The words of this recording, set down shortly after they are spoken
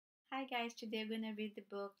Hi guys, today we're gonna read the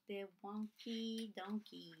book The Wonky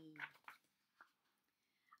Donkey.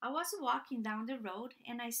 I was walking down the road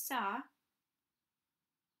and I saw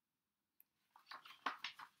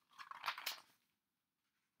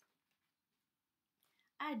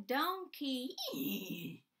a donkey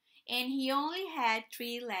and he only had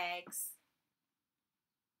 3 legs.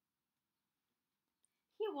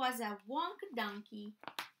 He was a wonk donkey.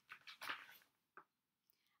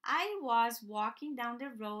 I was walking down the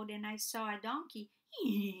road and I saw a donkey.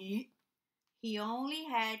 He only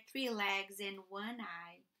had 3 legs and 1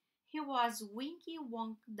 eye. He was Winky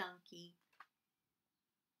Wonk Donkey.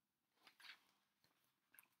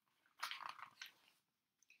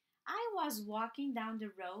 I was walking down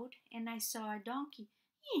the road and I saw a donkey.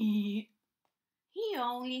 He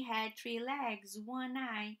only had 3 legs, 1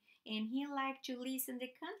 eye, and he liked to listen to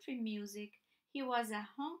country music. He was a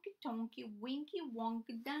honky tonky winky wonk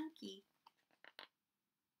donkey.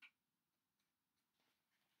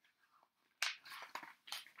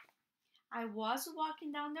 I was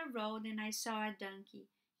walking down the road and I saw a donkey.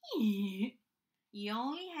 He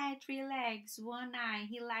only had 3 legs, 1 eye.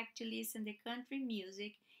 He liked to listen to country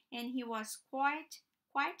music, and he was quite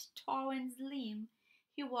tall and slim.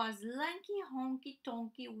 He was lanky, honky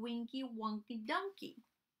tonky, winky, wonky donkey.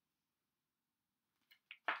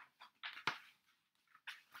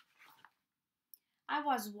 I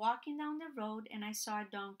was walking down the road and I saw a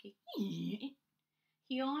donkey.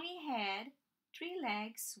 He only had 3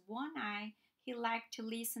 legs, 1 eye. He liked to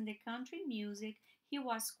listen to country music. He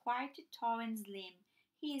was quite tall and slim.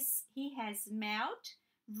 He has smelled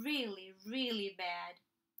really bad.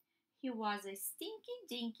 He was a stinky,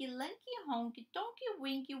 dinky, lanky, honky, tonky,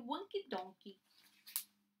 winky, wonky donkey.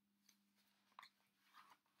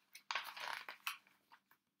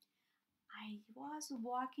 I was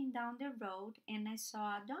walking down the road and I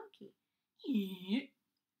saw a donkey.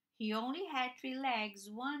 He only had 3 legs,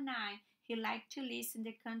 1 eye. He liked to listen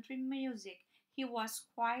to country music. He was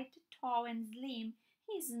quite tall and slim.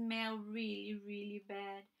 He smelled really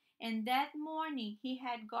bad. And that morning he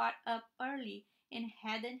had got up early and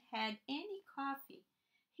hadn't had any coffee.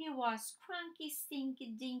 He was crunky, stinky,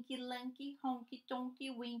 dinky, lanky, honky, tonky,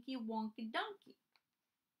 winky, wonky donkey.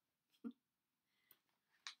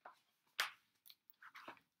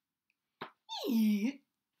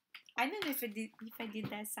 I don't know if I did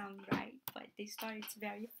that sound right, but the story is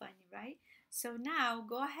very funny, right? So now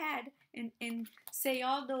go ahead and say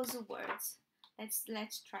all those words.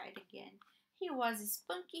 Let's try it again. He was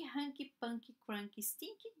spunky, hunky, punky, crunky,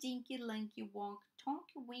 stinky, dinky, lanky, wonk,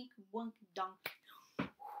 tonky, wink, wonk, donk.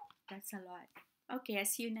 That's a lot. Okay, I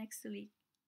see you next week.